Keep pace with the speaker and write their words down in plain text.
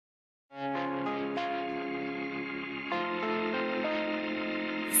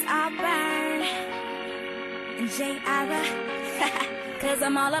I'll burn. And J.I.R.A. Cause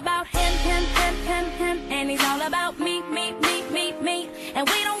I'm all about him, and he's all about me. And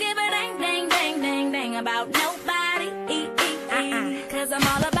we don't give a dang about nobody. Cause I'm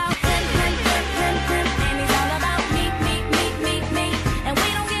all about him, and he's all about me. And we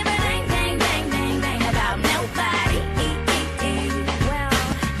don't give a dang about nobody. Well,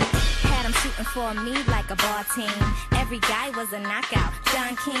 had him shooting for me like a ball team. Every guy was a knockout,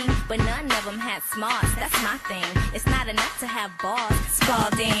 John King, but none of them had smarts. That's my thing. It's not enough to have balls,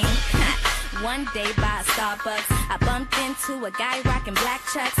 Spalding. One day by Starbucks, I bumped into a guy rocking black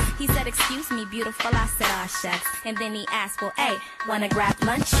chucks. He said, "Excuse me, beautiful." I said, "Aw, shucks." And then he asked, "Well, hey, wanna grab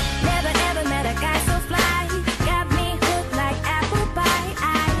lunch?" Never ever met a guy so fly. Got me hooked like apple pie.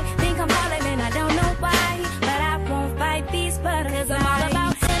 I think I'm falling and I don't know why, but I won't fight these butterflies. 'Cause I'm all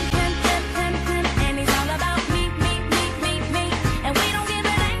about him, and he's all about me. And we don't give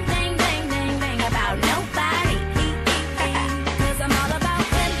a dang about nobody. 'Cause I'm all about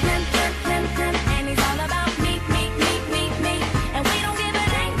him, and he's all about me. And we don't give a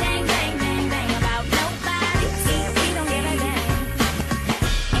dang about nobody. We don't give a dang.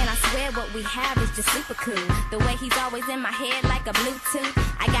 And I swear what we have is just super cool. The way he's always in my head like a Bluetooth.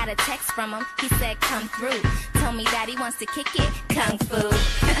 I got a text from him, he said come through. Told me that he wants to kick it, kung fu.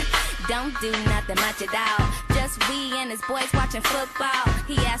 Don't do nothing much at all. Just we and his boys watching football.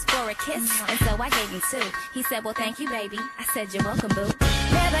 He asked for a kiss, and so I gave him two. He said, "Well, thank you, baby." I said, "You're welcome, boo."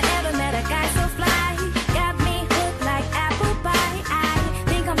 Never ever met a guy so fly. Got me hooked like apple pie. I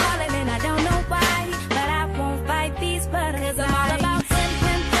think I'm falling and I don't know why, but I won't fight these butterflies. 'Cause I'm all about him,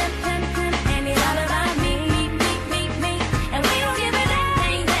 and he's all about me. And we don't give a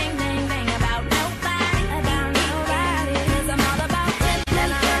dang about nobody. 'Cause I'm all about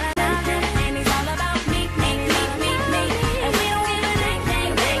him, and he's all about me. And we don't give a dang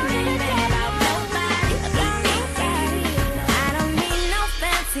about nobody. I don't need no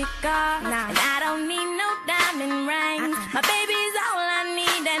fancy car, and I don't need no diamond rings. My baby's all I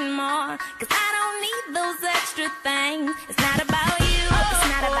need and more, 'cause I don't need those extra things. It's not about you, it's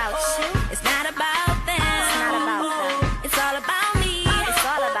not about you, it's not about them, it's not about them. It's all about me, it's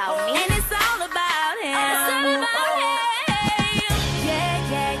all about me, and it's all about him. It's all about him.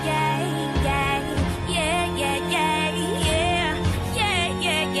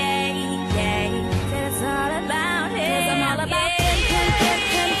 It's all about him. 'Cause I'm all about him,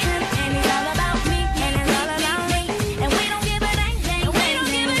 and he's all about me, and it's all about me. And we don't give a dang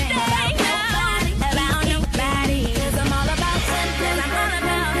about nobody. 'Cause I'm all about him,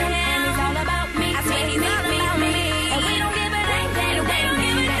 and he's all about me. I swear he's all about me. And we don't give a dang about nobody.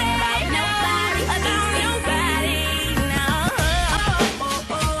 No.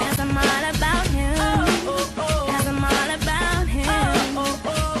 'Cause I'm all about him. 'Cause I'm all about him.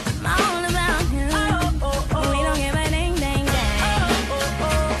 I'm all about him. We don't give a dang.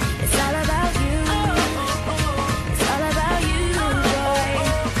 It's all about you. It's all about you, boy.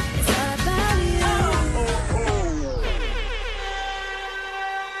 It's all about you.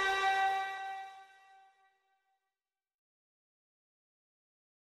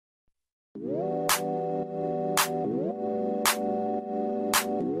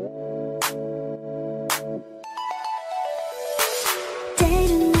 Day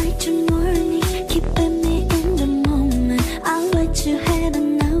to night to morning, keeping me in the moment. I'll let you have a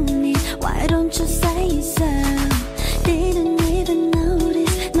know me. Why don't you say so? Didn't even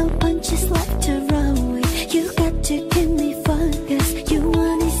notice, no punches left to roll with. You got to give me focus, you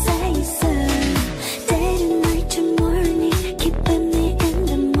wanna say so. Day to night to morning, keeping me in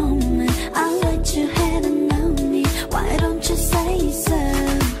the moment. I'll let you have a know me. Why don't you say so?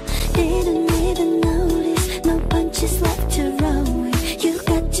 Didn't even notice, no punches left to roll with. You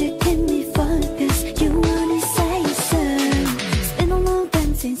got to give me focus, you wanna say so. It's been a long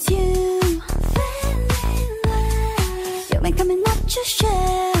time since you fell in love. You've been coming up your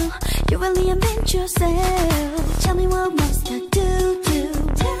shell. You really invent yourself. Tell me what must I do to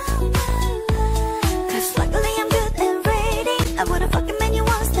tell my love? 'Cause luckily I'm good at reading. I wouldn't fucking man you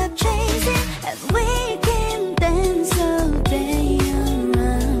won't stop chasing. And we can dance all day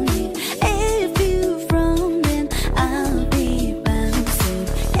around you. If you from then I'll be bouncing.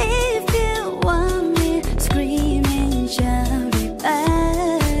 If you want me, scream and shout it,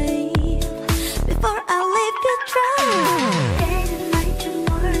 babe, before I leave you dry. Day to night to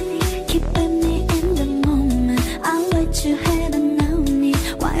morning, keeping me in the moment. I'll let you have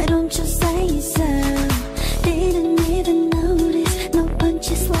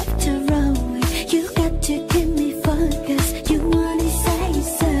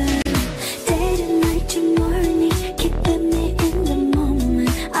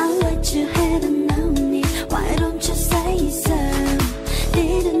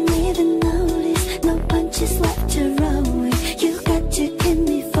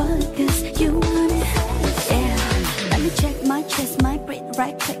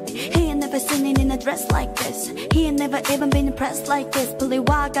even been impressed like this. Believe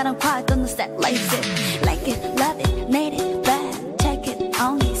why I got on quiet on the set like this. Like it, love it, need it, bad. Check it,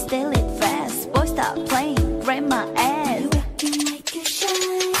 only steal it fast. Boy, stop playing, grab my ass. You can make it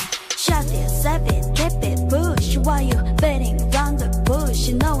shine. Shove it, sap it, keep it, push. While you betting around the bush,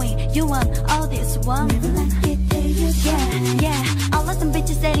 knowing you want all this one. Never like it till you get. Yeah, all of them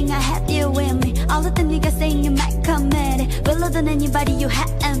bitches saying I have you with me. All of them niggas saying you might come at it. Better than anybody you had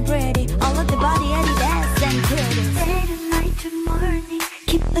and pretty. All of the body, Adidas and titties. Day to night to morning,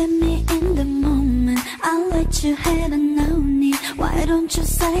 keeping me in the moment. I'll let you have and own it. Why don't you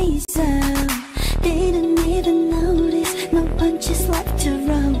say so? Didn't even notice, no punches left to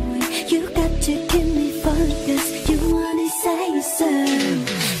roll with. You got to give me focus, you wanna say so.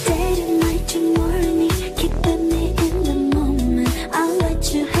 Day to night to morning, keeping me in the moment. I'll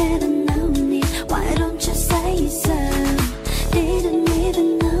let you have and own it. Why don't you say so? Didn't even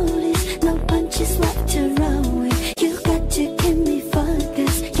notice, no punches left to roll with. You got to give me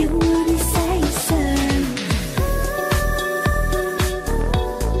focus, you wanna say so.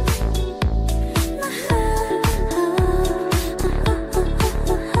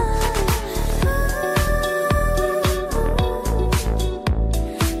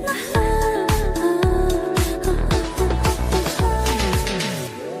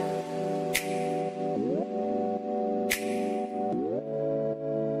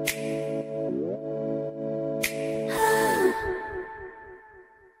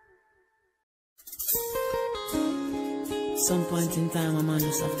 Some point in time, a man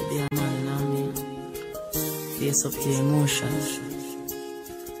just have to be a man, you know what I mean? Face up to your emotions.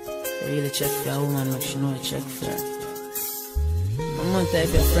 You really check for a woman like she know you check for her. I'm gonna tell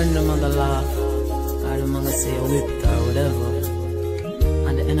if your friend them gonna laugh, or them gonna say you whipped or whatever.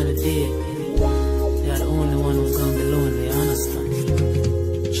 At the end of the day, you're the only one who's gonna be lonely, you understand?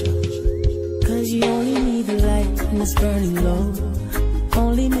 Cause you only need the light when it's burning low.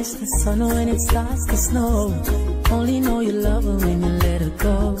 Only miss the sun when it starts to snow. Only know you love her when you let her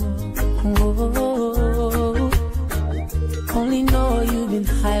go. Oh, only know you've been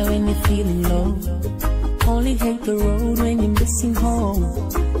high when you're feeling low. Only hate the road when you're missing home.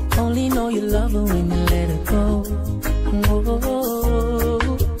 Only know you love her when you let her go. Oh,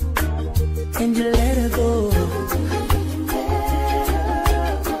 and you let her go.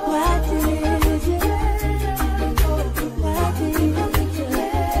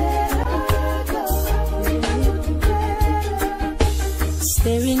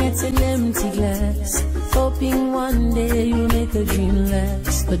 Staring at an empty glass, hoping one day you'll make a dream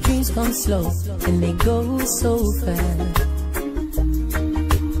last. But dreams come slow and they go so fast.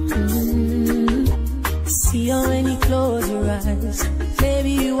 See how when you close your eyes,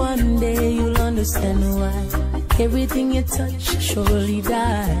 maybe one day you'll understand why everything you touch surely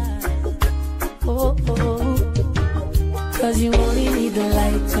dies. Oh, oh. Cause you only need the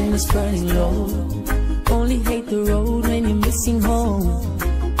light when it's burning low. Only hate the road when you're missing home.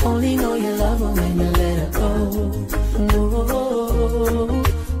 Only know you love her when you let her go. Oh,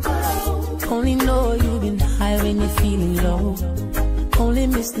 only know you've been high when you're feeling low. Only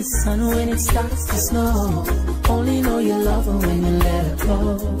miss the sun when it starts to snow. Only know you love her when you let her go.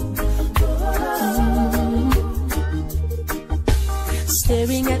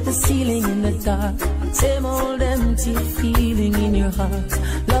 Staring at the ceiling in the dark, same old empty feeling in your heart.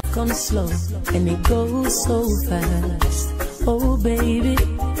 Love comes slow and it goes so fast. Oh baby,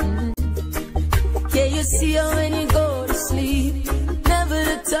 yeah, you see her when you go to sleep. Never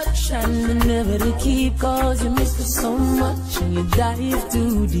to touch and never to keep. Cause you miss her so much and you dive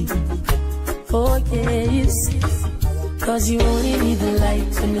too deep. Oh yes, cause you only need the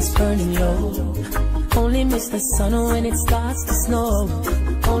light when it's burning low. Only miss the sun when it starts to snow.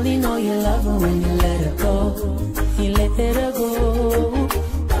 Only know you love her when you let her go. You let her go.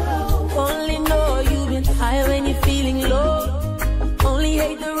 Only know you've been high when you're feeling low. Only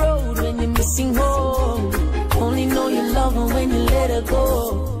hate the road when you're missing home. Only know you love her when you let her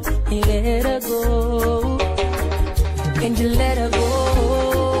go. You let her go. And you let her go.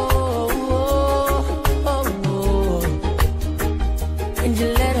 And you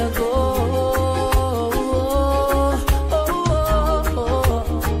let her go.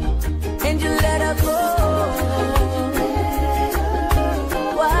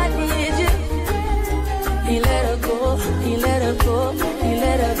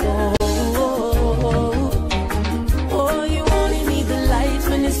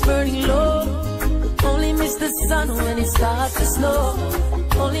 Sun when it starts to snow.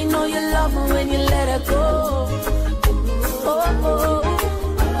 Only know you love her when you let her go. Oh, oh.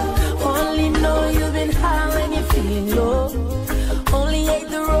 Only know you've been high when you're feeling low. Only hate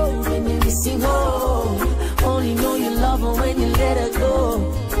the road when you're missing home. Only know you love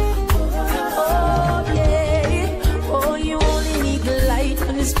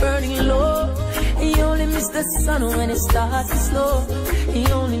is burning low. And you only miss the sun when it starts to slow. And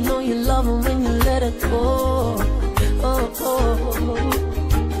you only know you love her when you let her go. Oh, oh,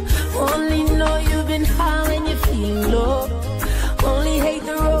 oh. Only know you've been high when you're feeling low. Only hate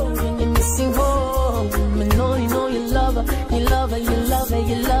the road when you're missing home. And only know you love her, you love her, you love her,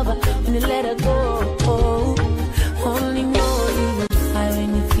 you love her when you let her go. Only know you've been high when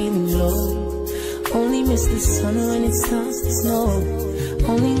you're feeling low. Only miss the sun when it starts to snow.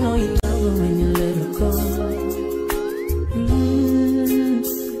 Only know you love her when you let her go.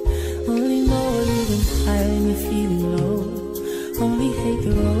 Only know you've been high when you're feeling low. Only hate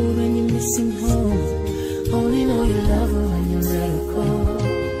the road when you're missing home. Only know you love her when you let her go.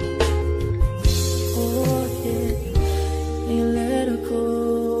 Oh yeah, when you let her go.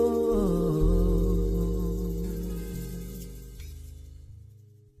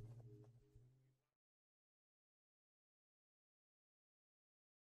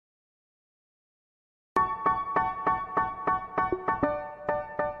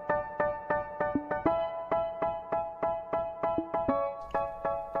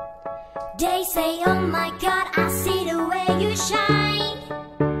 They say, oh my God, I see the way you shine.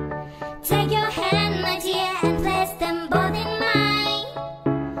 Take your hand, my dear, and place them both in mine.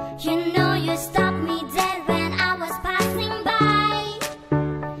 You know you stopped me dead when I was passing by.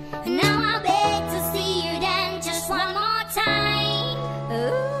 Now I beg to see you then just one more time.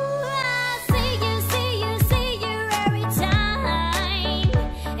 Ooh, I see you, see you, see you every time.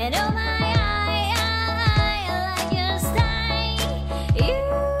 And oh my, I like your style. You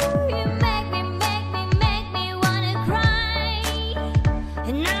make me wanna cry.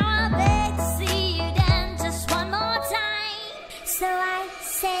 And now I beg to see you then just one more time. So I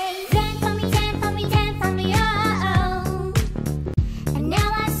say, dance for me, dance for me, dance for me, oh. And now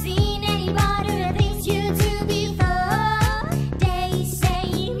I've seen anybody that thinks you do before. They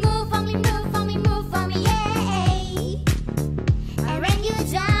say, move for me, move for me, move for me, yeah. And when you're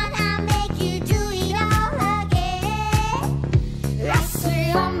done, I'll make you do it all again. I say,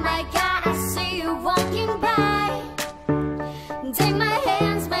 oh my God, I see you walking by. Take my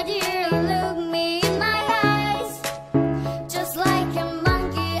hands, my dear, and look me in my eyes. Just like a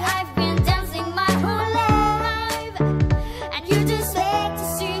monkey, I've been dancing my whole life. And you just like to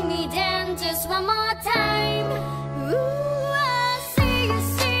see me dance just one more time. Ooh, I see you,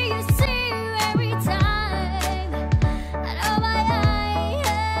 see you, see you every time. And oh my,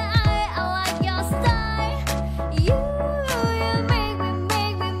 I like your style. You make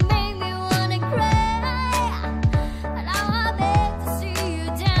me wanna cry. And now I beg to see you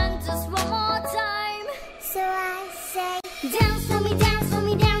dance just one more time. So I say, dance for me, dance for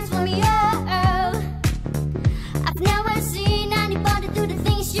me, dance for me, oh. I've never seen anybody do the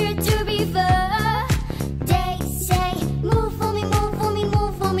things you do before. They say, move for me, move for me,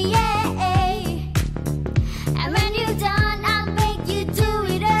 move for me, yeah. And when you're done, I'll make you do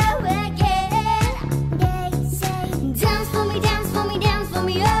it all again. They say, dance for me, dance for me, dance for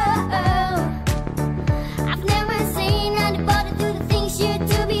me, oh. I've never seen anybody do the things you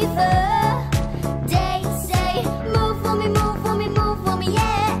do before. They say, move for me, move for me, move for me,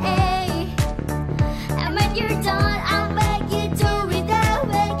 yeah. And when you're done, I'll make you do it all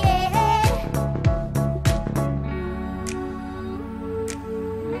again.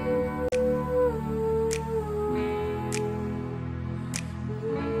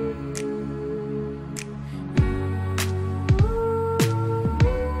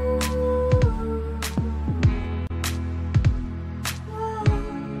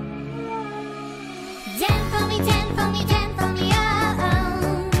 Dance for me, dance for me, dance for me, oh.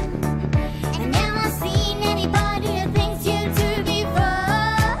 And now I've seen anybody that thinks you do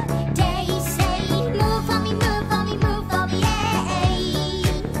before. They say, move for me, move for me, move for me, yeah.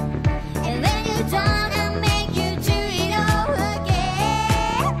 And when you're done, I'll make you do it all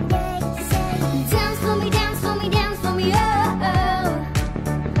again. They say, dance for me, dance for me, dance for me, oh.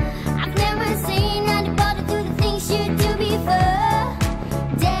 I've never seen anybody do the things you do before.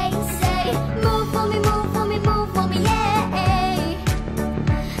 They say, move for me, move for me, move for me, yeah.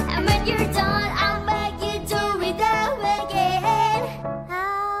 And when you're done, I'll make you do it all again.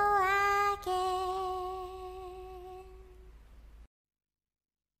 Oh, again.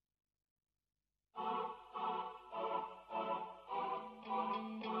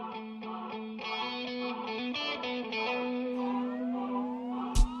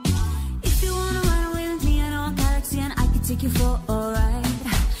 If you wanna run away with me in our galaxy, and I could take you for a ride.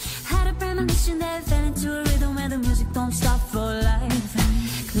 Had a premonition that I fell into a rhythm where the music don't stop for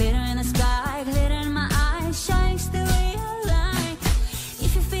life. Glitter in the sky, glitter in my eyes, shining still way I like.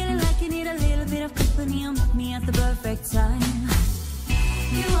 If you're feeling like you need a little bit of company, and meet me at the perfect time.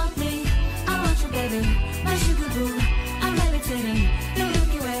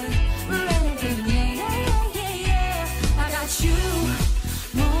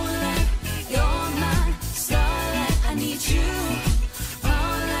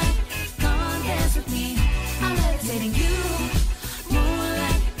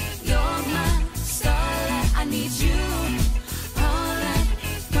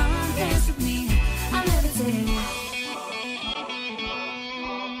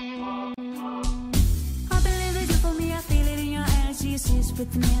 just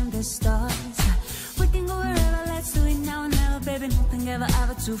with me and the stars. We can go wherever, let's do it now and never, baby. Nothing ever,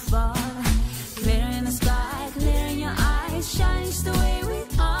 ever too far. Clear in the sky, clear in your eyes, shines the way we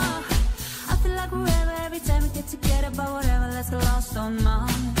are. I feel like forever every time we get together, but whatever, let's get lost on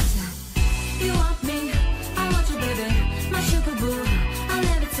Mars. You want me, I want you, baby. My sugar boo, I'm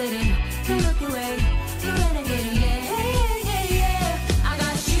levitating. You look away, you're renegading, yeah, yeah, yeah, yeah. I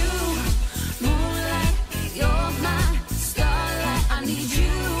got you, moonlight, you're my starlight. I need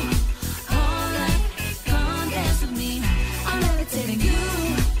you, all night, come dance with me. I'm levitating you,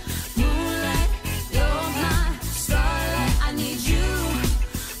 moonlight, you're my starlight. I need you,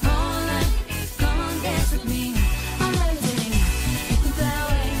 all night, come dance with me. I'm levitating. You can fly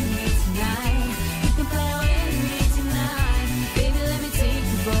away with me tonight. You can fly away with me tonight. Baby, let me take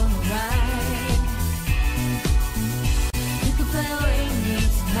you for a ride. You can fly away with me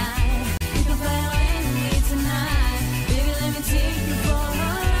tonight. You can fly away with me tonight. Baby, let me take you for a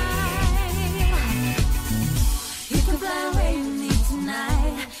ride. You can fly away with me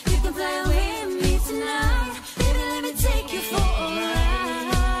tonight. You can fly away with me tonight. Baby, let me take you for a ride.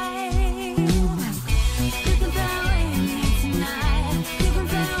 You can fly away with me tonight. You can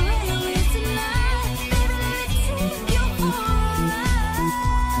fly away with me tonight. Baby, let me take you for a ride.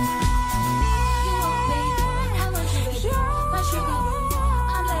 You want me, I want you, baby. My sugar boo,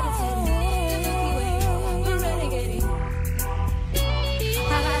 I'm levitating. You look away, you're renegading.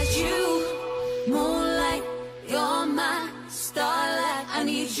 I got you, moonlight, you're my starlight. I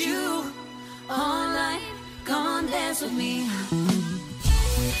need you all night. Come on, dance with me. You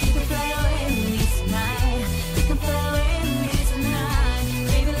can fly away with me tonight. You can fly away with me tonight.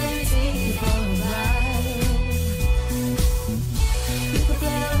 Baby, let me take you for a ride. You can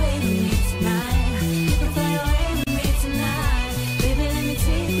fly away with me tonight. You can fly away with me tonight. Baby, let me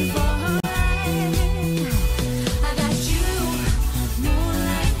take you for a ride. I got you,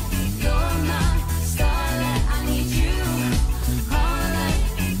 moonlight, you're my starlight. I need you all night.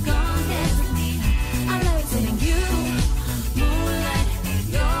 Come dance with me. I'm levitating you, moonlight,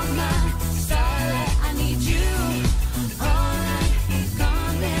 you're my starlight. I need you all night.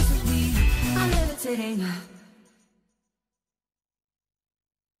 Come dance with me. I'm levitating.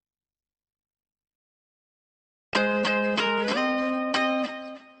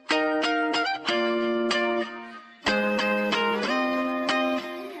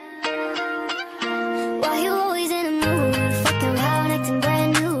 Why you always in a mood? Fucking around, acting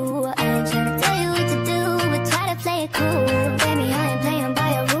brand new. I ain't tryna tell you what to do, but try to play it cool. Baby, I ain't playing by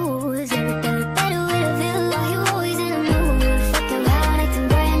your rules. Everything is better with a view. Why you always in a mood? Fucking around, acting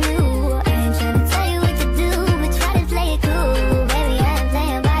brand new. I ain't tryna tell you what to do, but try to play it cool. Baby, I ain't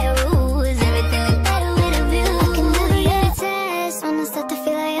playing by your rules. Everything is better with a view. I can do the every test when I start to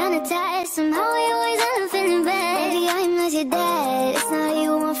feel like unattached. Somehow I always end up feeling bad. Baby, I'm not your dad. It's not what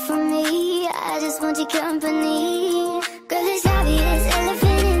you want from me. I just want your company. Girl, it's obvious,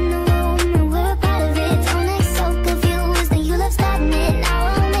 elephant in the room, and we're a part of it. Don't act so confused, then you love starting it. Now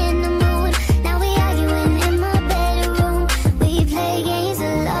I'm in the mood, now we arguing in my bedroom. We play games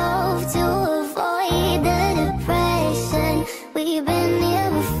of love to avoid the depression. We've been here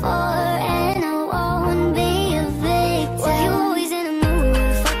before, and I won't be a victim. Why you always in a mood?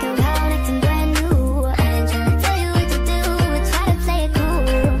 Fucking around, acting brand new. I ain't tryna tell you what to do, but try to play it cool.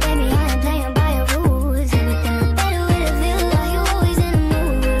 Baby, I ain't playing by your rules. Everything is better with a view. Why you always in a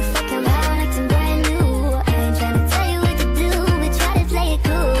mood? Fucking around, acting brand new. I ain't tryna tell you what to do, but try to play it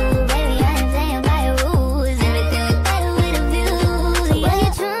cool. Baby, I ain't playing by your rules. Everything is better with a view. So when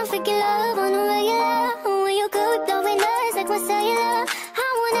you're trying to figure love on the regular, when you're good with throwing us like my cellular, I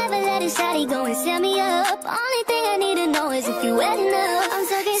won't ever let a shawty go and set me up. Only thing I need to know is if you wet enough. I'm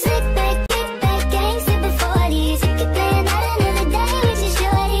talking sick back, kick back, gang, sipping 40s. You can plan out another day with your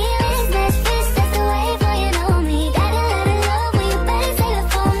shorty. Mismatch fist, that's the way for you know me. Got a lot of love, well you better save it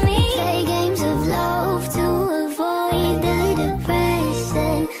for me. Play games of love to avoid the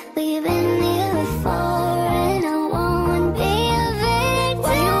depression. We've been here before, and I won't be a victim.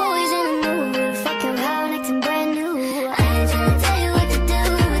 Why you always in a mood? Fucking around, acting brand new. I ain't tryna tell you what to do,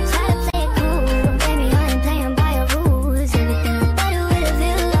 but try to play it cool. Baby, I ain't playing by your rules. Everything is better with a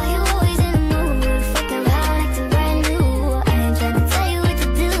view. Why you always in a mood? Fucking around, acting brand new. I ain't tryna tell you what to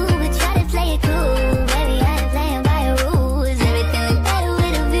do, but try to play it cool. Baby, I ain't playing by your rules. Everything is better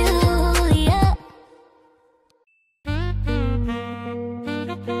with a view, yeah.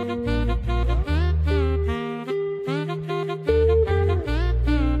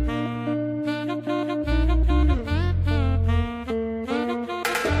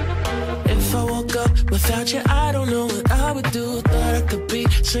 If I woke up without you, I don't know what I would do. Thought I could be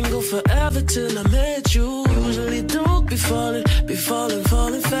single forever till I met you. Usually don't be falling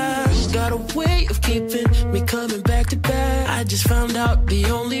fast. Got a way of keeping me coming back to back. I just found out the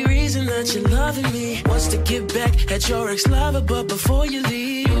only reason that you're loving me was to get back at your ex-lover, but before you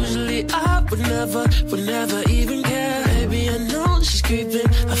leave, usually I would never even care. Baby, I know she's creeping,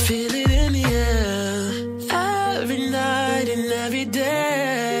 I feel it in the air. Every night and every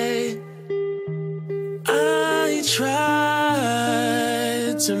day, I tried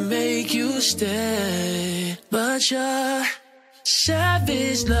to make you stay, but you're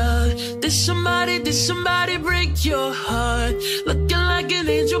savage, love. Did somebody break your heart? Looking like an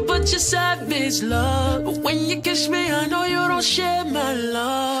angel, but you're savage, love. But when you kiss me, I know you don't share my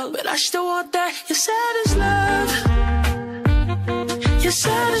love, but I still want that. You're savage, love. You're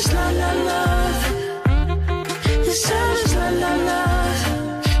savage, la la love. You're savage, la la love.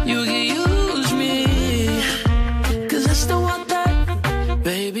 You can use me, 'cause I still want that.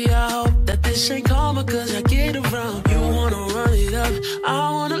 Baby, I hope that this ain't karma, 'cause I get around. You wanna run it up, I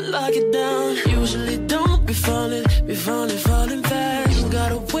wanna lock it down. Usually don't be falling fast. You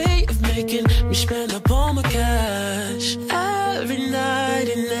got a way of making me spend up all my cash. Every night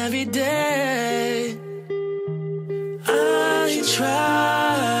and every day, I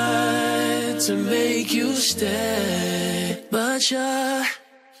tried to make you stay, but you're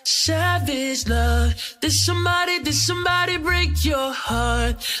savage, love. Did somebody break your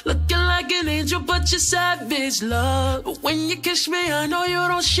heart? Looking like an angel, but you're savage, love. But when you kiss me, I know you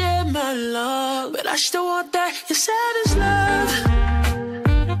don't share my love, but I still want that. You're savage, love.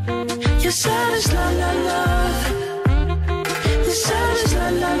 You're savage, la la love. You're savage, la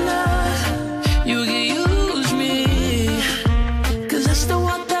la love. You can use me, 'cause I still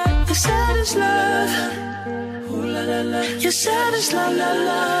want that. You're savage, love. Ooh la la la. You're savage, la la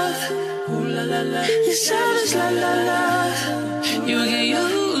love. Ooh la la la. You're savage, la la love. You can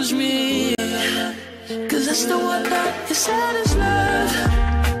use me, 'cause I still want that. You're savage, love.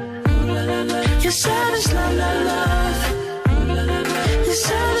 Ooh la la la. You're savage, la la love. Ooh la la la. You're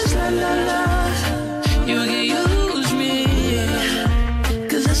savage, la la love. You can use me,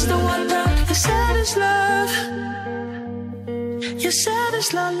 'cause I still want that. You're savage, love. You're savage,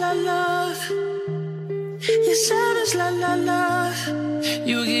 la la love. You're savage, la la love.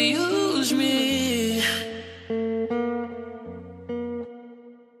 You can use me.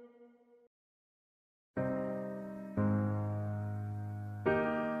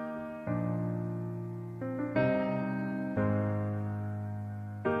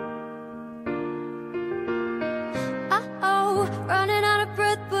 Running out of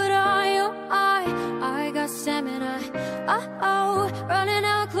breath, but I got stamina. Running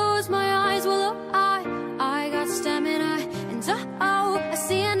out, close my eyes, well, I got stamina. And I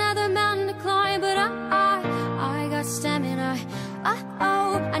see another mountain to climb, but I got stamina.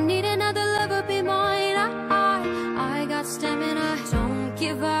 I need another lover, be mine. I got stamina. Don't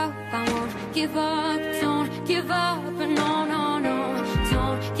give up, I won't give up. Don't give up, no, no, no.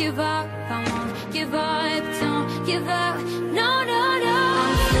 Don't give up, I won't give up. Don't give up, no, no, no.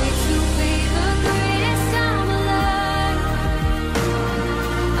 I'm free to be the greatest time alive.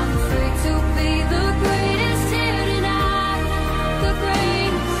 I'm free to be the greatest here tonight. The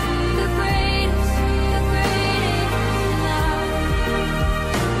greatest, the greatest, the greatest love.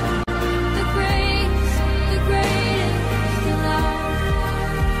 The greatest love.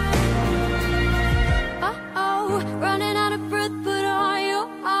 Running out of breath, but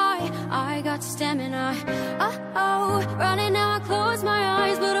I got stamina. Running now, I close my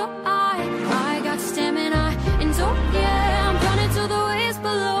eyes, but I got stamina. And yeah, I'm running to the waves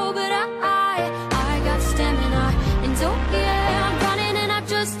below, but I got stamina. And yeah, I'm running and I'm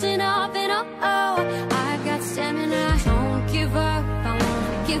just enough, and I got stamina. Don't give up, I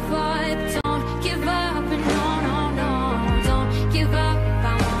won't give up. Don't give up, no, no, no. Don't give up,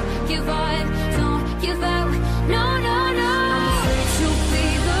 I won't give up. Don't give up, no, no, no. I'm free to be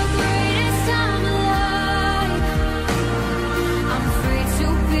the greatest time alive. I'm free to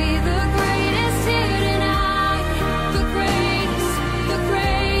be the greatest here tonight. The greatest, the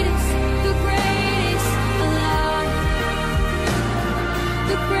greatest, the greatest alive.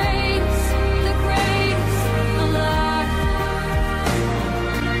 The greatest, the greatest alive.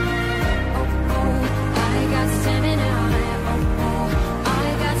 Oh, oh.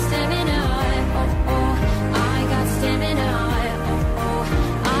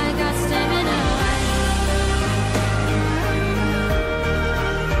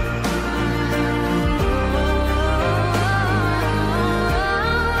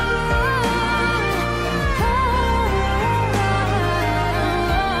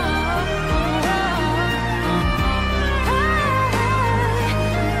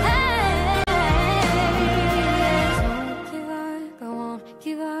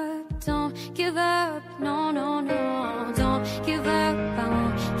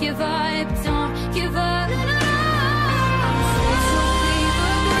 give up, don't give up. I'm free to be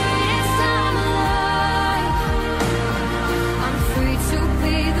the greatest I'm alive. I'm free to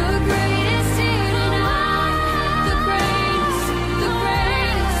be the greatest here tonight. The greatest, the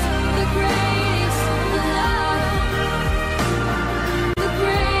greatest, the greatest alive. The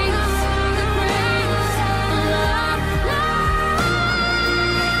greatest, the greatest alive.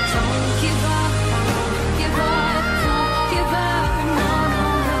 Don't give up, don't give up, don't give up. No, no,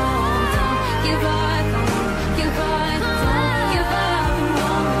 no, don't give up, don't give up, don't give up.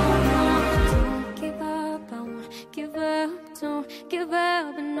 No, no, don't give up, I won't give up, don't give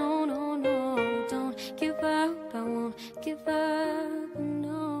up. No, no, no, don't give up, I won't give up.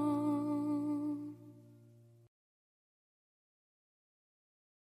 No.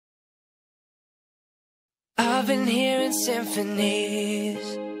 I've been hearing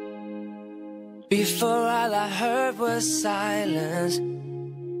symphonies. Before all I heard was silence.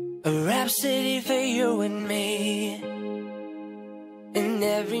 A rhapsody for you and me. And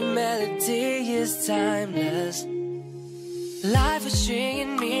every melody is timeless. Life was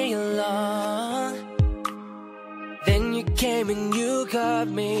stringing me along. Then you came and you cut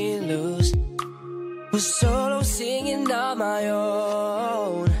me loose. Was solo singing on my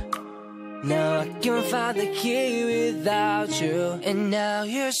own. Now I can't find the key without you. And now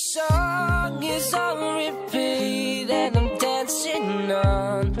your song is on repeat, and I'm dancing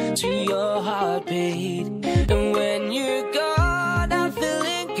on to your heartbeat. And when you're gone, I feel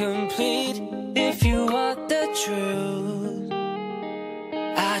incomplete. If you want the truth,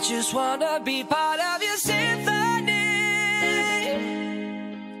 I just wanna be part of your symphony.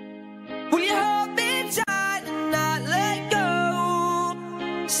 Will you hold me tight and not let go?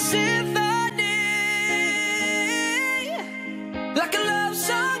 Symphony, like a love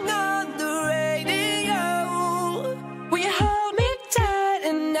song on the radio. Will you hold me tight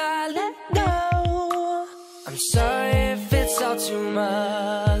and not let go? I'm sorry if it's all too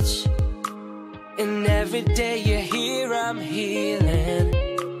much. And every day you're here, I'm healing.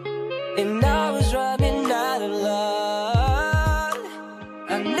 And I was running out of love.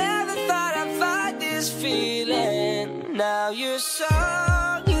 I never thought I'd find this feeling. Now your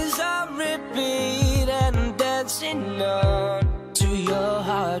song is on repeat, and I'm dancing on to your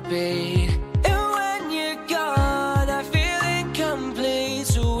heartbeat. And when you're gone, I feel incomplete.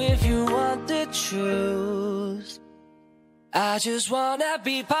 So if you want the truth, I just wanna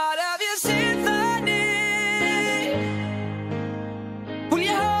be part of your symphony. Will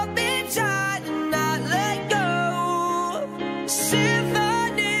you hold me tight and not let go?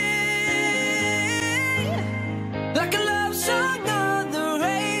 Symphony, like a love song on the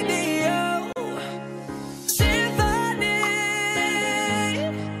radio. Symphony,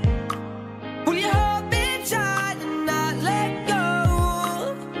 will you hold me tight and not let go?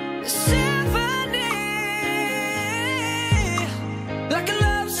 Symphony, like a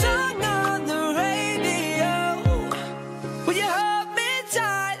love song on the radio. Will you hold me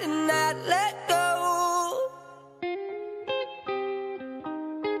tight and not let go?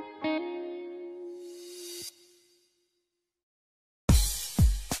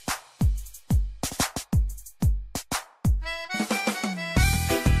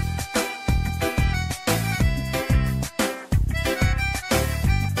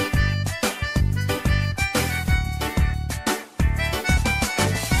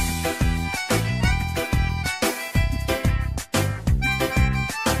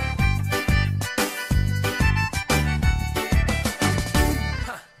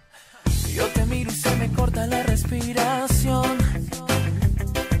 Yo te miro y se me corta la respiración.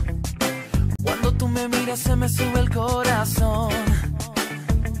 Cuando tú me miras se me sube el corazón.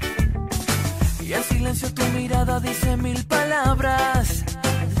 Y en silencio tu mirada dice mil palabras.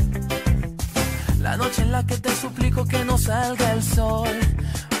 La noche en la que te suplico que no salga el sol.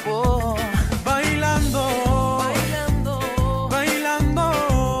 Oh. Bailando, Bailando,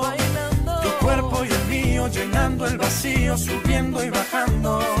 bailando, bailando. tu cuerpo y el mío llenando el vacío, subiendo y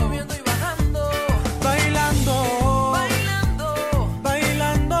bajando. Subiendo y bajando. Bailando, Bailando,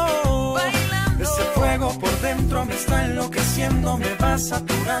 bailando, bailando. ese fuego por dentro me está enloqueciendo, me va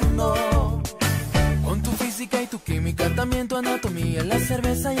saturando. Con tu física y tu química, también tu anatomía, la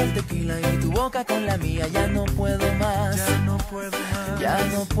cerveza y el tequila y tu boca con la mía. Ya no puedo más, Ya no puedo más, ya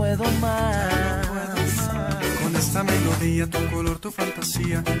no puedo más. Con esta melodía, tu color, tu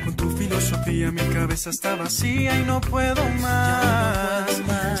fantasía, con tu filosofía, mi cabeza está vacía y no puedo más.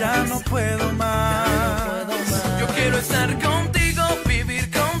 Ya no puedo más. Yo quiero estar contigo, vivir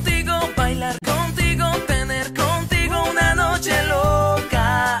contigo, bailar contigo, tener contigo una noche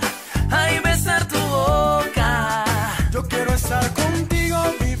loca. Ay, besar tu boca. Yo quiero estar contigo,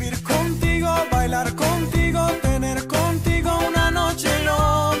 vivir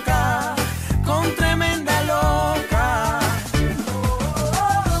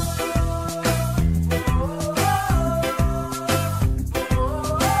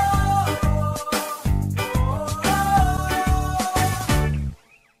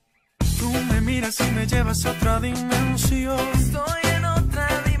respiras y me llevas a otra dimensión. Estoy en otra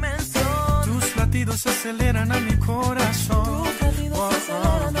dimensión. Tus latidos aceleran a mi corazón. Tus latidos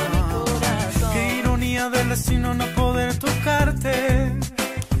aceleran a mi corazón. Qué ironía del destino no poder tocarte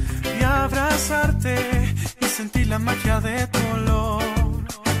y abrazarte y sentir la magia de tu olor.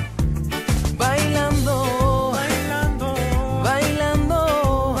 Bailando, Bailando,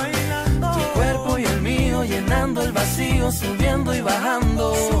 bailando, bailando, tu cuerpo y el mío llenando el vacío, subiendo y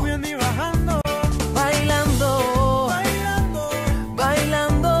bajando, subiendo y bajando, bailando, bailando,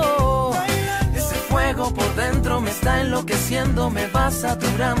 bailando, bailando. ese fuego por dentro me está enloqueciendo, me va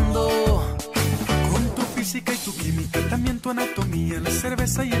saturando. Con tu física y tu química, también tu anatomía, la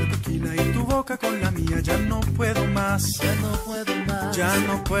cerveza y el tequila y tu boca con la mía, ya no puedo más, Ya no puedo más, ya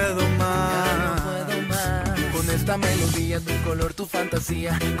no puedo más. ya no puedo más. Con esta melodía, tu color, tu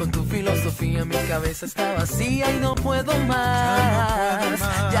fantasía, con tu filosofía, mi cabeza está vacía y no puedo más,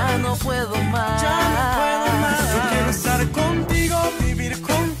 ya no puedo más, Ya no puedo más. Yo quiero estar contigo, vivir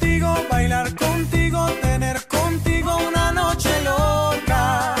contigo, bailar contigo, tener contigo una noche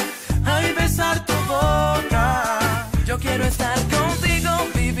loca. Ay, besar tu boca. Yo quiero estar contigo,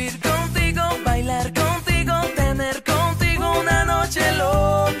 vivir contigo, bailar contigo, tener contigo una noche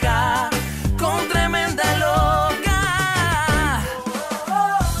loca, con tremenda loca.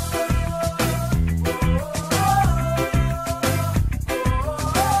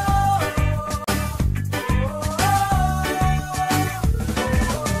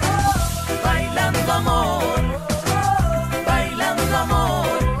 Bailando amor, bailando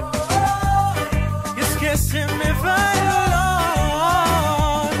amor. Y es que se me va el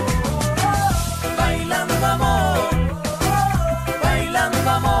olor. Bailando amor, bailando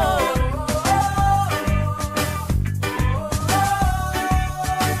amor.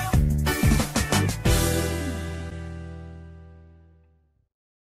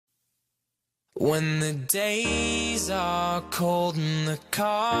 When the days are cold and the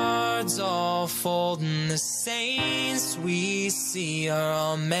cards all fold and the saints we see are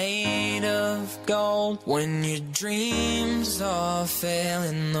all made of gold, when your dreams all fail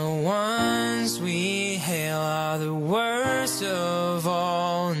and the ones we hail are the worst of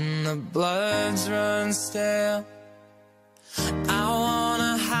all and the bloods run stale, I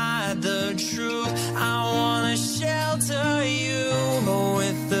wanna hide the truth, I wanna shelter you, but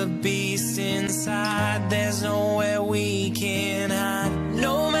with the beast inside, there's nowhere we can hide.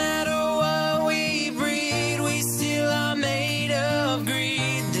 No matter what we breed, we still are made of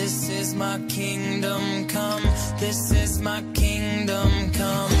greed. This is my kingdom come, this is my kingdom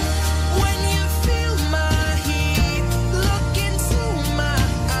come. When you feel my heat, look into my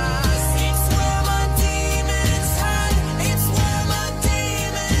eyes. It's where my demons hide, it's where my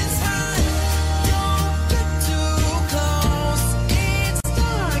demons hide. Don't get too close, it's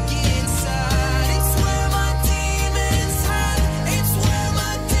dark inside. It's where my demons hide, it's where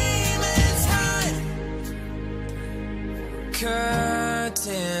my demons hide.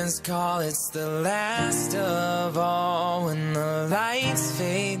 Curtains call, it's the last of all. When the lights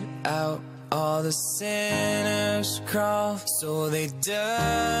fade out, all the sinners crawl. So they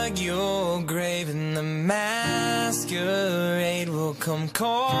dug your grave and the masquerade will come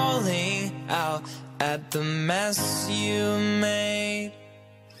calling out at the mess you made.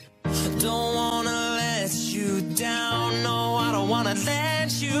 Don't wanna let you down, no, I don't wanna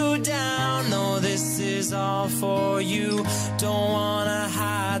let you down. No, this is all for you, don't wanna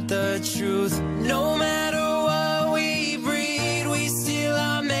hide the truth. No matter what we breed, we still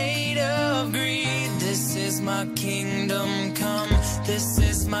are made of greed. This is my kingdom come, this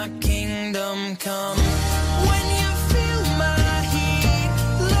is my kingdom come. When you feel my heat,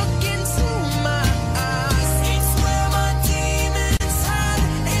 look into my eyes. It's where my demons hide,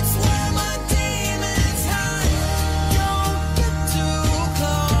 it's where my demons hide. Don't get too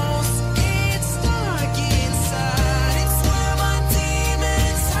close, it's dark inside. It's where my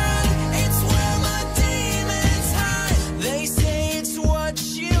demons hide, it's where my demons hide. They say it's what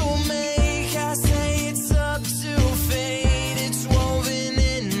you make, I say it's up to fate.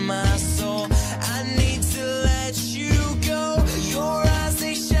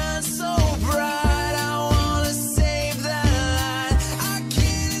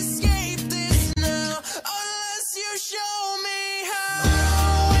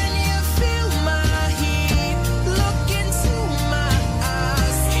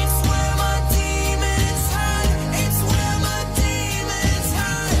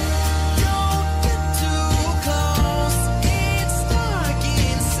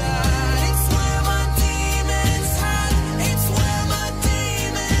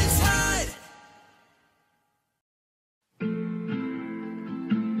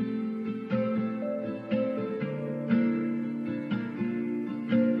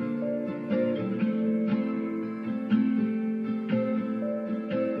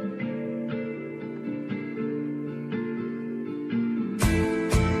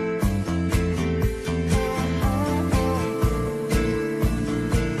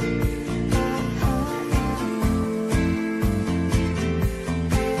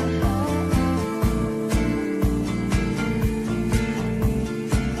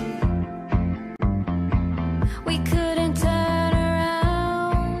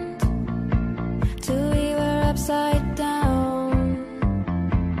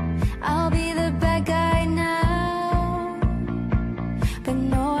 but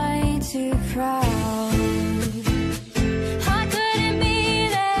no, I ain't too proud. I couldn't be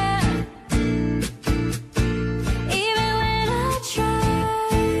there, even when I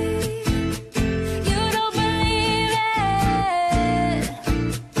tried. You don't believe it,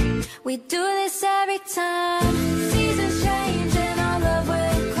 we do this every time. Seasons change and our love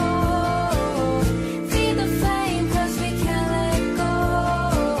will cold. Feed the flame 'cause we can't let go.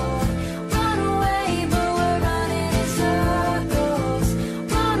 Run away, but we're running in circles.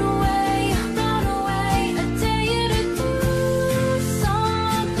 Run away, I dare you to do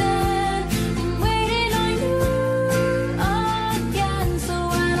something. I'm waiting on you again, so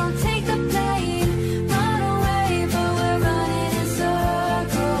I don't take the blame. Run away, but we're running in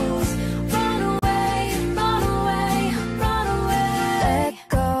circles. Run away, run away, run away. Let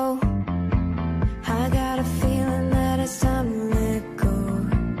go. I got a feeling that it's time to let go.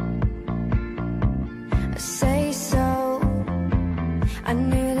 I say so. I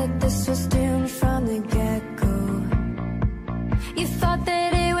knew that this was doomed from the get-go. You thought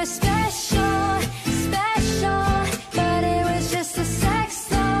that it was special, special, but it was just a sex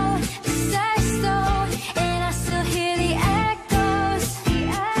though, and I still hear the echoes.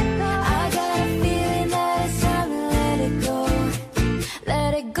 I got a feeling that it's time to let it go,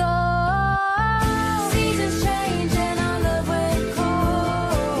 let it go. Seasons change and our love will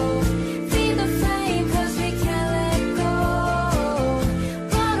cold. Feed the flame 'cause we can't let go.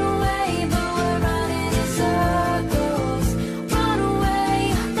 Run away, but we're running in circles. Run away,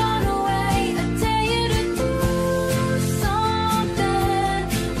 I dare you to do something.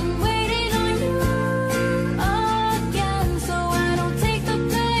 I'm waiting on you again, so I don't take the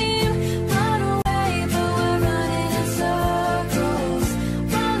blame. Run away, but we're running in circles.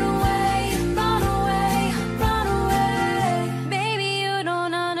 Run away, run away, run away. Baby, you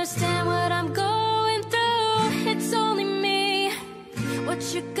don't understand what I'm going through. It's only me. What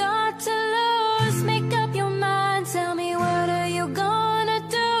you got to lose? Make up your mind. Tell me, what are you gonna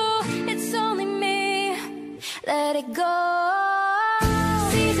do? It's only me. Let it go.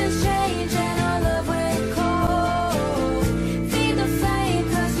 Seasons change and our love will cold. Feed the flame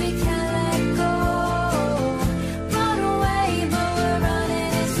 'cause we can't let go. Run away, but we're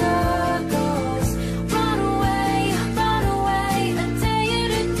running in circles. Run away, I dare you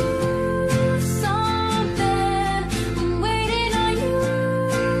to do something. I'm waiting on you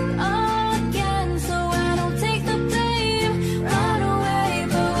again, so I don't take the blame. Run away,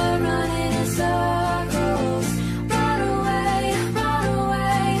 but we're running in circles. Run away, run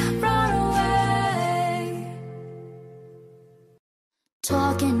away, run away.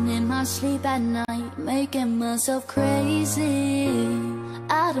 Talking in my sleep at night, making myself crazy.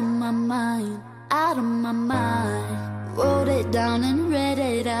 Out of my mind, out of my mind. Wrote it down and read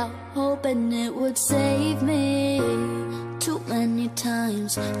it out, hoping it would save me. Too many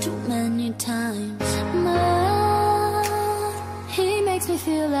times, too many times. He makes me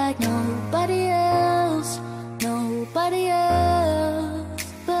feel like nobody else, nobody else.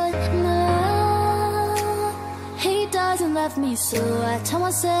 But he doesn't love me, so I tell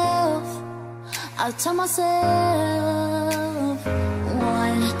myself,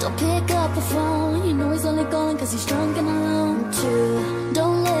 one, don't pick up the phone, you know he's only calling 'cause he's drunk and alone. Two,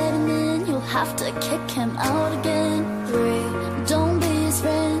 don't let him in, you'll have to kick him out again. Three, don't be his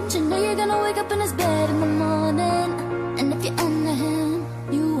friend, you know you're gonna wake up in his bed in the morning. And if you're under him,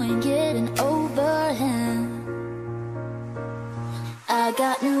 you ain't getting over him. I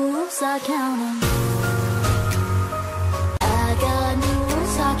got new rules, I count 'em. I got new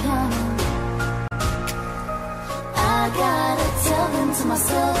rules, I count 'em. I gotta tell them to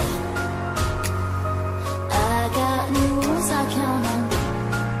myself. I got new rules, I count 'em.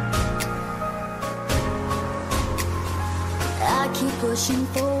 I keep pushing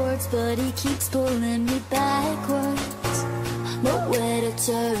forwards, but he keeps pulling me backwards. Nowhere to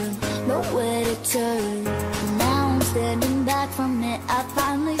turn, nowhere to turn. Now I'm standing back from it, I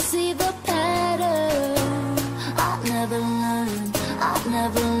finally see the pattern. I've never learned, I've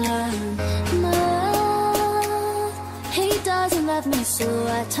never learned. He doesn't love me, so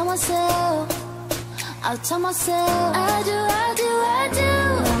I tell myself, I do.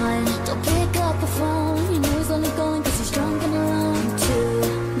 One, don't pick up the phone, you know he's only calling 'cause he's drunk and alone. Two,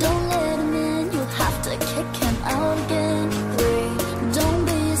 don't let him in, you'll have to kick him out again. Three, don't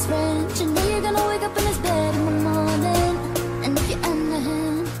be his friend, you know you're gonna wake up in his bed in the morning. And if you're under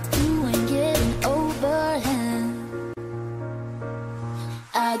him, you ain't getting over him.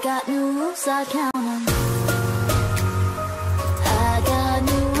 I got new rules, I count 'em. I got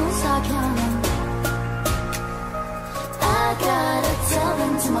new rules, I count 'em. I gotta tell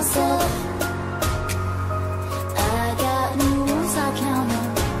them to myself. I got new rules, I count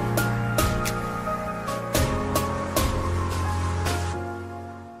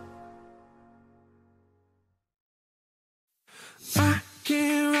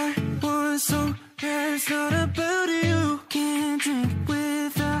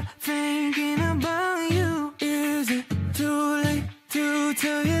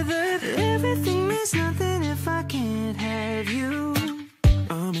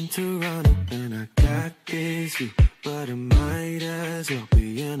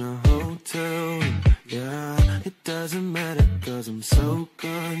in a hotel room. Yeah, it doesn't matter cause I'm so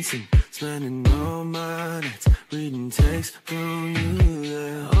consumed, spending all my nights reading texts from you.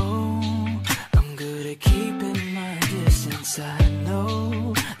 Yeah. Oh, I'm good at keeping my distance. I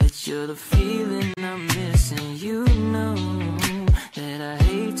know that you're the feeling I'm missing. You know that I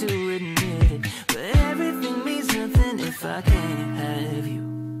hate to admit it, but everything means nothing if I can't have you.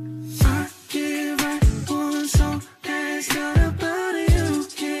 I can't write one song that's not about you.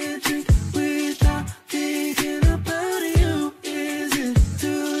 Can't drink without thinking about you. Is it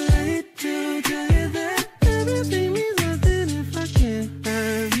too late to tell you that everything means nothing if I can't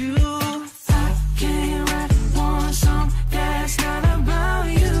have you? I can't write one song that's not about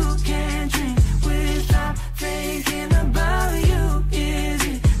you. Can't drink without thinking about you. Is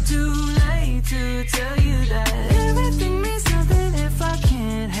it too late to tell you that everything means nothing if I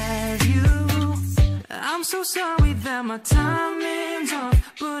can't have you? I'm so sorry that my timing's off,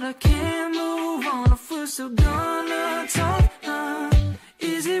 but I can't move on if we're still gonna talk.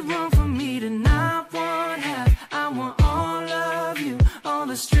 Is it wrong for me to not want half? I want all of you, all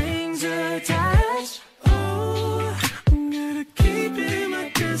the strings attached. Oh, I'm gonna keep in my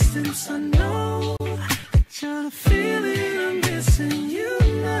distance. I know that you're the feeling I'm missing. You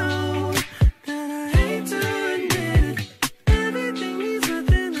know that I hate to admit it. Everything means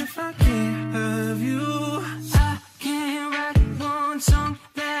nothing if I can't have you. I can't write one song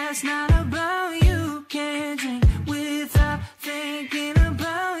that's not about you. Can't drink without thinking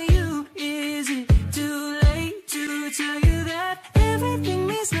about you. Is it too late to tell you that everything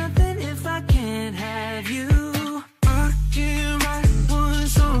means nothing if I can't have you? I can't write one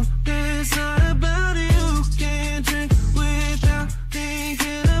song that's not about you. Can't drink without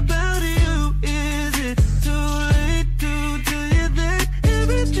thinking about you. Is it too late to tell you that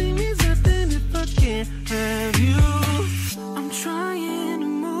everything means nothing if I can't have you? I'm trying to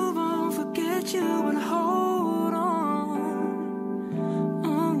move on, forget you, but hold on.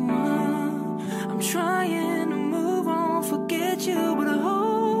 I'm trying to move on, forget you, but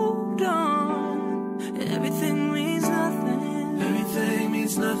hold on. Everything means nothing. Everything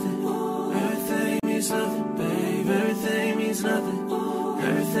means nothing. Everything means nothing, babe. Everything means nothing.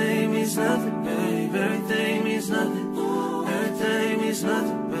 Everything means nothing, babe. Everything means nothing. Everything means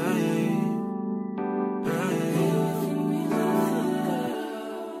nothing, babe.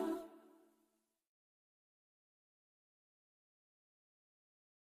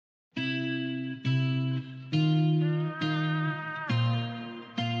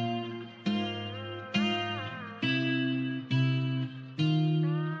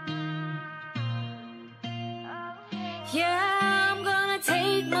 Yeah, I'm gonna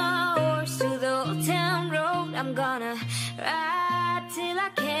take my horse to the old town road. I'm gonna ride till I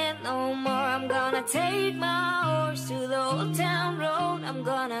can't no more. I'm gonna take my horse to the old town road. I'm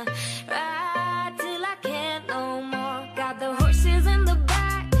gonna ride till I can't no more. Got the horses in the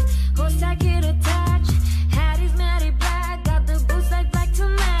back, horse I get attached. Hat is matty black, got the boots like black to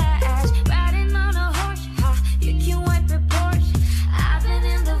match. Riding on a horse, ha, you can wipe your Porsche. I've been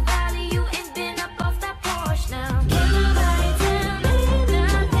in the valley, you ain't been up off that porch now. Can't nobody tell me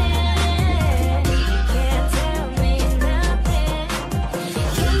nothing. Can't tell me nothing.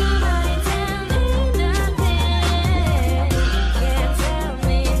 Can't nobody tell me nothing. Can't tell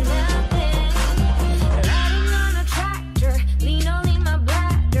me nothing. Riding on a tractor, lean all in my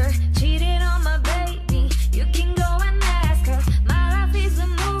bladder. Cheated on my baby, you can go and ask her. My life is a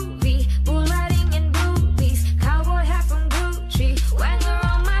movie, bull riding in boobies. Cowboy hat from Gucci, Wagner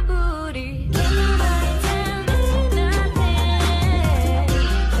on my booty. Can't nobody tell me nothing.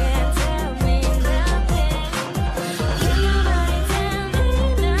 Can't tell me nothing. Can't nobody tell me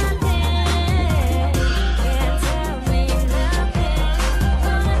nothing. Can't tell me nothing.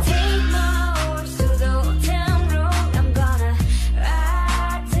 Gonna take my horse to the old town road. I'm gonna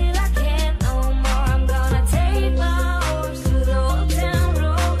ride till I can't no more. I'm gonna take my horse to the old town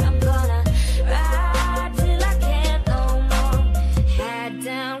road. I'm gonna ride till I can't no more. Head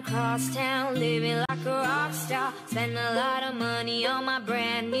down, cross town, living like a rock star. Spend a lot of money on my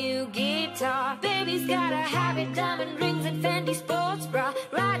brand new guitar. Baby's got a habit, diamond rings and Fendi sports bra.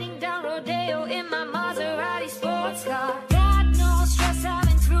 Riding down Rodeo in my Maserati sports car. Got no stress, I've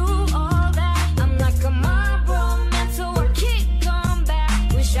been through all that. I'm like a Marlboro man, so I kick on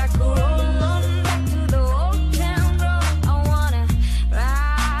back. Wish I could roll on back to the old town road. I wanna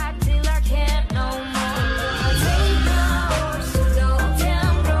ride till I can't no more. I'll take my horse to the old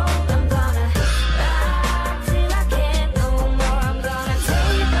town road. I'm gonna ride till I can't no more. I'm gonna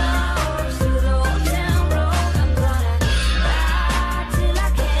take my horse to the old town road. I'm gonna ride till I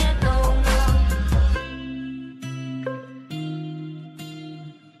can't no more.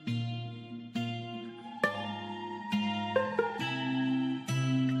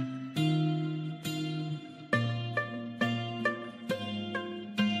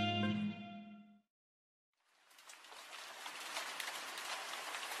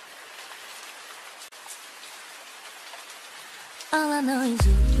 All I know is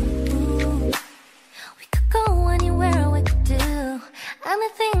you. We could go anywhere, we could do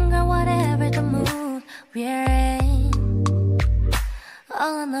anything or whatever the mood we're in.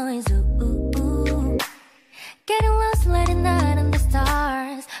 All I know is you. Getting lost late at night on the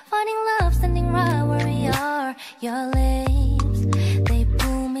stars, finding love standing right where we are. Your lips, they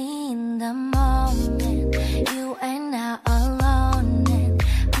pull me in the moment. You and I alone, and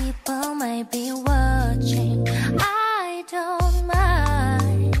people might be watching. I don't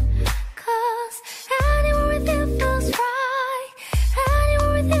mind, 'cause anywhere with you feels right.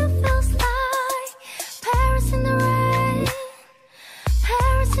 Anywhere with you feels like Paris in the rain,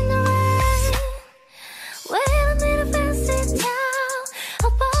 Paris in the rain. We don't need a fancy town, a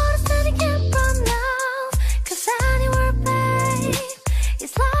borders that you can't pronounce. 'Cause anywhere, babe,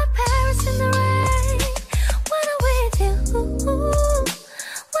 it's like Paris in the rain. When I'm with you,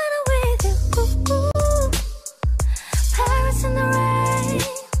 when I'm with you, Paris in the rain,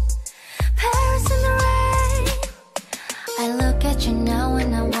 Paris in the rain. I look at you now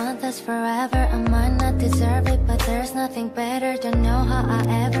and I want this forever. I might not deserve it, but there's nothing better to know how I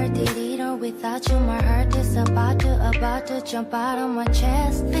ever did it or without you. My heart is about to jump out of my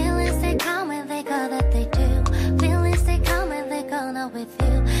chest. Feelings they come and they go, that they do. Feelings they come and they go, not with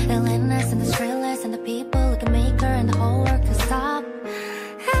you. The landless and the streetless and the people who can make her and the whole world can stop.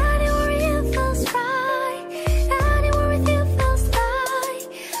 Anywhere you feels right, anywhere with you feels like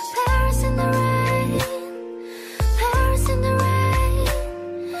Paris in the rain, Paris in the rain.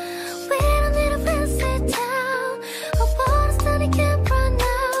 We don't need a fancy town, a borders that you can't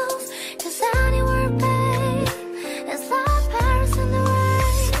pronounce. 'Cause anywhere, babe, it's like Paris in the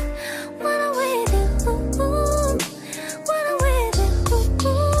rain. When I'm with you, when I'm with you,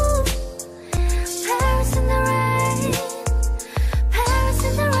 Paris in the rain, Paris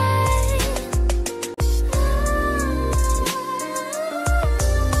in the rain.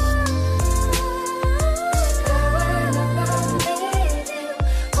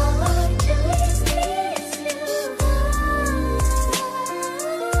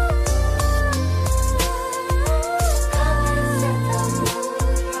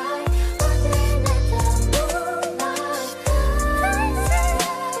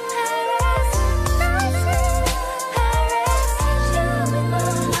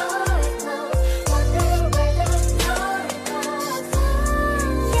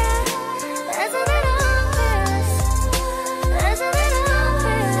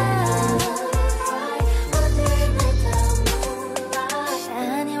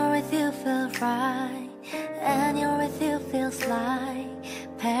 Anywhere with you feels right. Anywhere with you feels like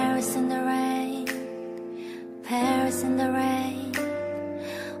Paris in the rain, Paris in the rain.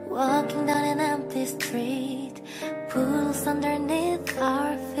 Walking down an empty street, pools underneath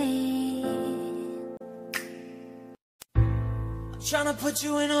our feet. I'm tryna put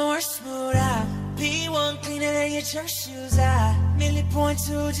you in a worse mood. I P1 cleaner than your church shoes. I merely point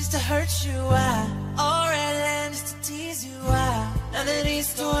to just to hurt you. I all red land just to tease you. I none of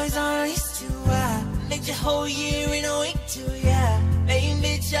these toys are used to. I made your whole year in a week too. Yeah, main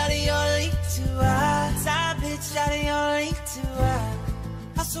bitch out of your league too. I side bitch out of your league too. I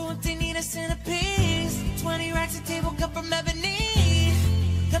also if they need a centerpiece, 20 racks a table cut from ebony.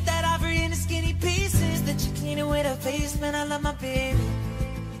 Cut that ivory into skinny pieces, that you clean it with a face. Man, I love my baby.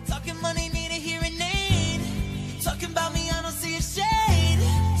 Talking money, need a hearing aid. Talking about me, I don't see a shade.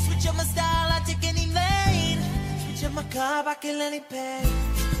 Switch up my style, I take any lane. Switch up my car, I kill any pay.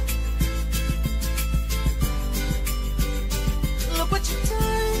 Look what you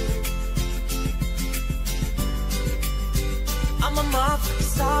done. I'm a motherfucking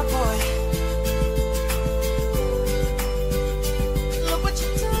star boy. Look what you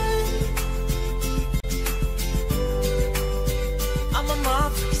done. I'm a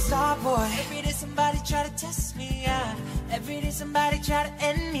motherfucking star boy. Every day somebody try to test me, yeah. Every day somebody try to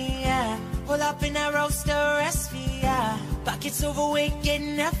end me, yeah. Pull up in that roaster, arrest me, yeah. Pockets overweight,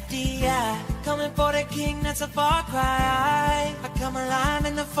 getting hefty, yeah. Coming for the king, that's a far cry. I come alive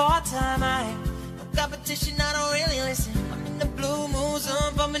in the fall time, no competition, I don't really listen. I'm in the blue moons,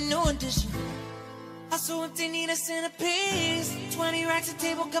 I'm a new edition. Also if they need a centerpiece, 20 racks a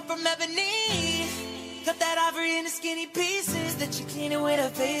table cut from ebony. Cut that ivory into skinny pieces, that you clean it with a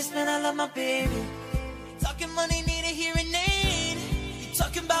face. Man, I love my baby. Talking money, need a hearing aid. You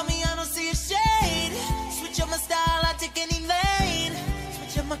talking about me, I don't see a shade. Switch up my style, I take any lane.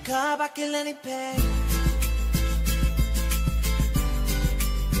 Switch up my car, I kill any pay.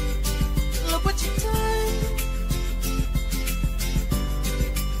 Look what you done.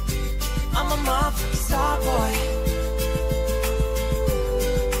 I'm a motherfucking star boy.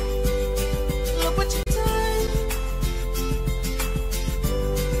 Look what you done.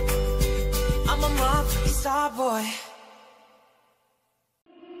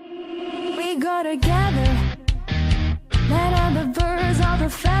 were together. Let all the birds, all the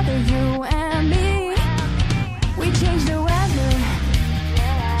feather, you and me. We changed the weather.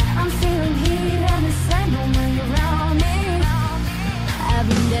 I'm feeling heat and excitement when you're around me. I've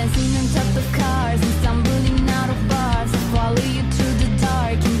been dancing on top of cars and stumbling out of bars. I follow you through the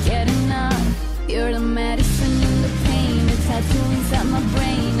dark and get enough. You're the medicine in the pain, the tattoo inside my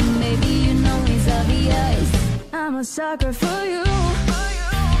brain, and maybe you know it's obvious. I'm a sucker for you.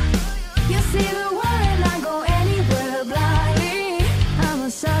 You see the world and I go anywhere blindly. I'm a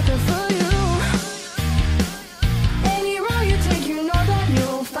sucker for you. Any road you take, you know that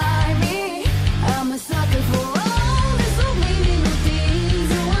you'll find me. I'm a sucker for all the so many new things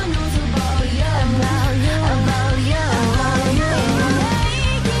no one knows about you. About you, about you, about you. And you're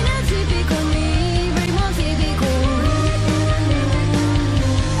making a typical me, very more typical.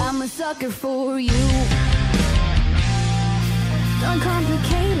 I'm a sucker for you. Don't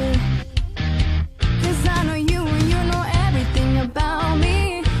complicate it, 'cause I know you and you know everything about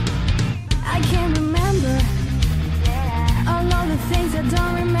me. I can't remember all of the things I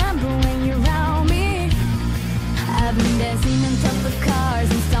don't remember when you're around me. I've been dancing on top of cars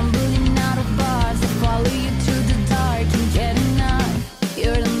and stumbling out of bars. I follow you through the dark and get enough.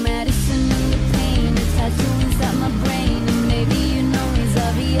 You're the medicine and the pain, the tattoo inside my brain, and maybe you know it's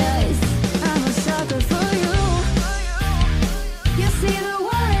obvious. I'm a sucker for you. You see the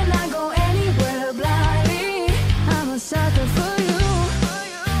world and I go anywhere blindly. I'm a sucker for you.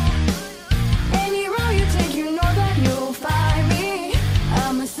 Any road you take, you know that you'll find me.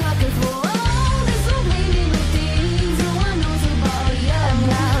 I'm a sucker for all the so many new things no one knows about you.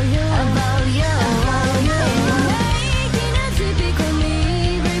 About you, about you, about you. And you're making a typical me,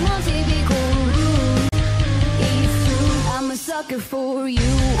 very more typical. It's true, I'm a sucker for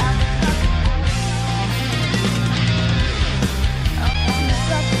you.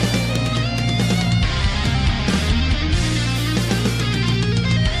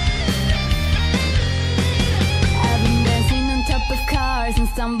 And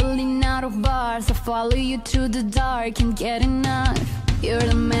stumbling out of bars, I follow you through the dark and get enough. You're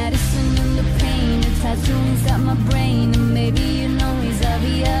the medicine and the pain, the tattoo inside my brain, and maybe you know it's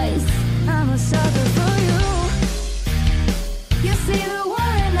obvious. I'm a sucker for you. You see the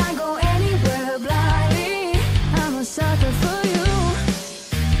world and I go anywhere blindly. I'm a sucker for you.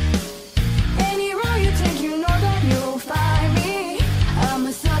 Any road you take, you know that you'll find me. I'm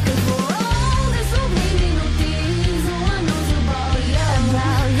a sucker for all the so many new things no one knows about you.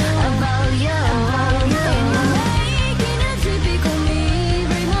 About you, about you, about you. And you're making a typical me,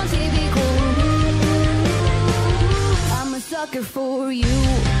 very more typical. I'm a sucker for you.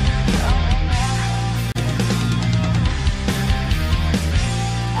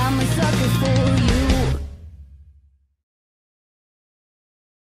 I'm a sucker for you.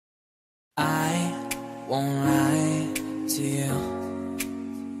 I won't lie to you.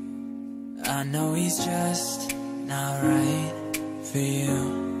 I know he's just not right for you.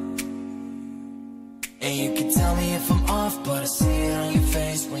 And you can tell me if I'm off, but I see it on your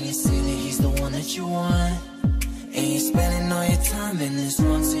face when you say that he's the one that you want. And you're spending all your time in this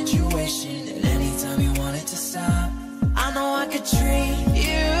one situation, and anytime you want it to stop, I know I could treat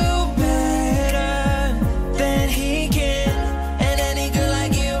you better than he can. And any girl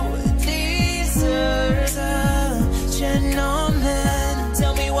like you deserves a gentleman.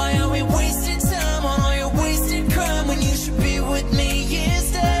 Tell me, why are we wasting time on all your wasted crime when you should be with me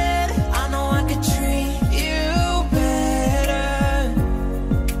instead? I know I could treat you better,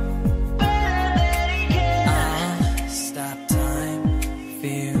 better than he can. I'll stop time for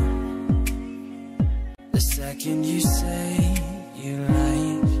you the second you say you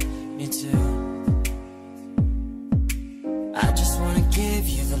like me too. I just wanna give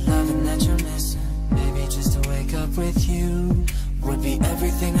you the loving that you're missing. Baby, just to wake up with you would be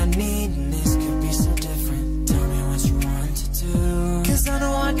everything I need, and this could be so different. Tell me what you want to do, 'cause I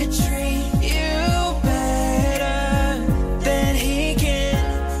know I could treat you better than he can.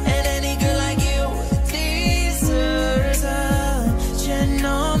 And any girl like you deserves a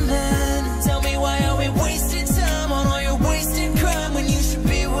gentleman. Tell me, why are we wasting time on all your wasted crime when you should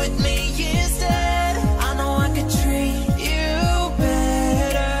be with me instead? I know I could treat you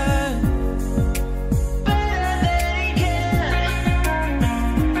better, better than he can.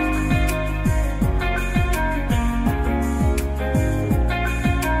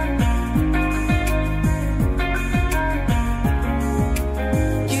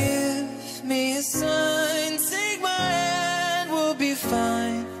 Give me a sign, take my hand, we'll be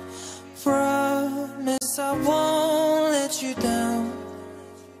fine. Promise I won't let you down.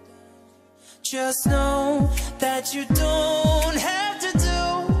 Just know that you don't have to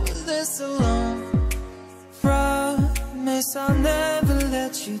do this alone.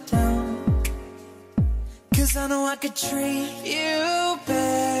 you down. 'Cause I know I could treat you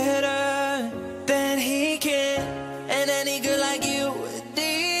better than he can. And any girl like you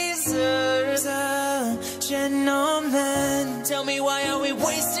deserves a gentleman. Tell me, why are we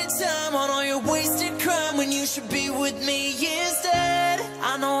wasting time on all your wasted crime when you should be with me instead?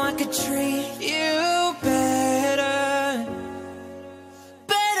 I know I could treat you better,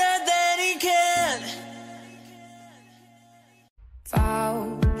 better than he can.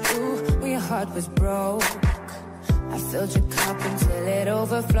 Found you when your heart was broke. I filled your cup until it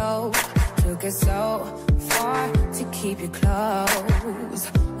overflowed. Took it so far to keep you close.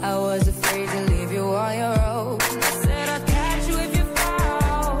 I was afraid to leave you on your own. Said I'd catch you if you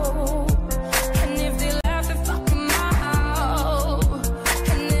fall, and if they laugh, they fuck 'em out.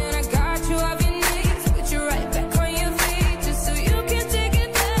 And then I got you off your knees, put you right back on your feet, just so you can take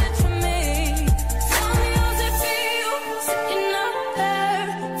advantage of me. Tell me how's it feel, sitting up there,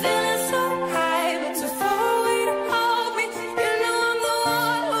 feeling so high, but too far away to hold me. You know I'm the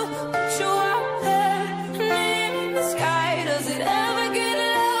one who put you out there, and in the sky. Does it ever get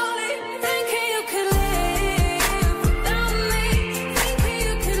lonely? Thinking you could live without me. Thinking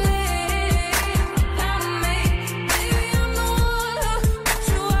you could live without me. Maybe I'm the one who put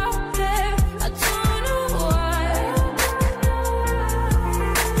you out there. I don't know why.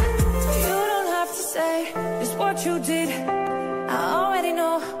 You don't have to say it's what you did. I already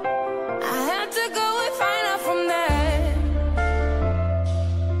know. I had to go and find out from there.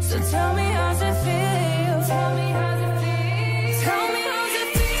 So tell me how's it feel. Tell me how's it feel. Tell me how's it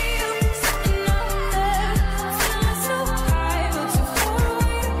feel, sitting up there, feeling so high, but too far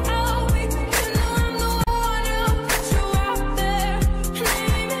away to hold me. You know I'm the one who put you out there,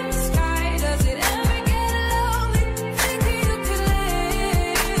 name in the sky. Does it ever get lonely? Thinking you could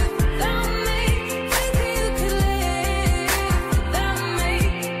live without me. Thinking you could live without me.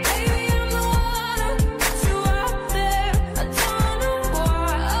 Baby, I'm the one who put you out there. I don't know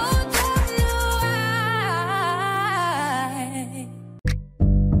why. Oh, don't know why.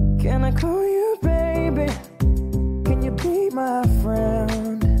 Can I call you baby? Can you be my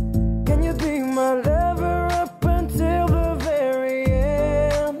friend? Can you be my lover up until the very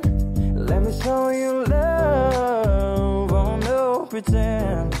end? Let me show you love, oh no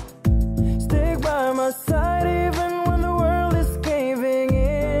pretend. Stick by my side even when the world is caving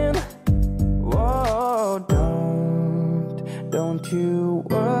in. Whoa, don't you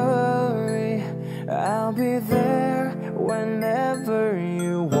worry, I'll be there whenever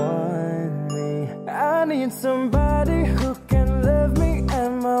you want me. I need somebody who can love me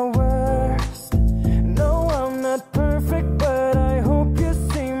at my worst. No, I'm not perfect, but I hope you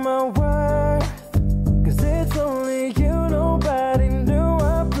see my worth. 'Cause it's only you, nobody knew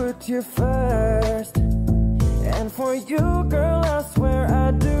I put you first. And for you, girl, I swear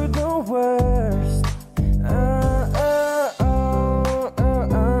I do the worst.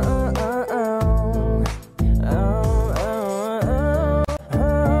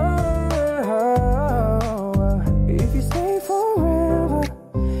 If you stay forever,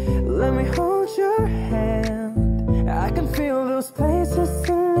 let me hold your hand. I can feel those places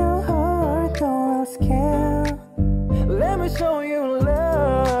in your heart, no else can. Let me show you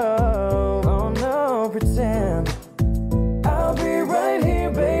love, oh no pretend. I'll be right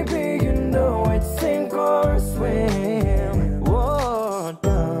here, baby, you know it's sink or swim. Whoa,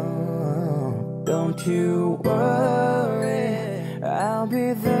 don't you worry, I'll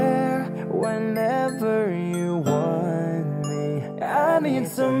be there whenever you want me. I need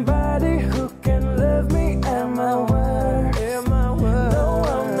somebody who can love me at my worst. No,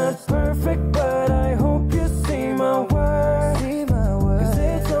 I'm not perfect, but I hope you see my worth. 'Cause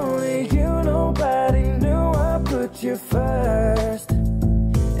it's only you, nobody knew I put you first.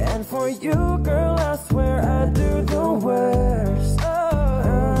 And for you, girl, I swear I do the worst.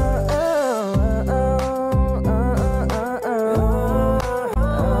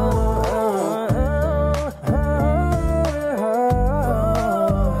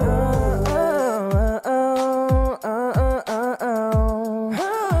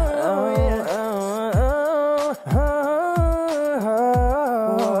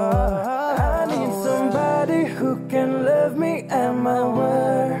 I need somebody who can love me at my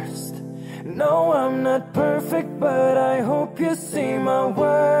worst. No, I'm not perfect, but I hope you see my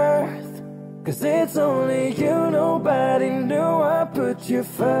worth. 'Cause it's only you, nobody knew I put you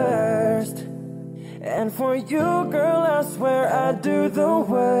first. And for you, girl, I swear I do the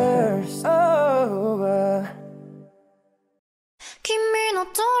worst. Oh, 君の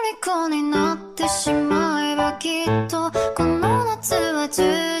虜になってしまえばきっとこの夏は充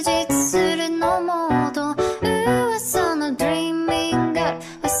実するのモード噂の Dreaming Girl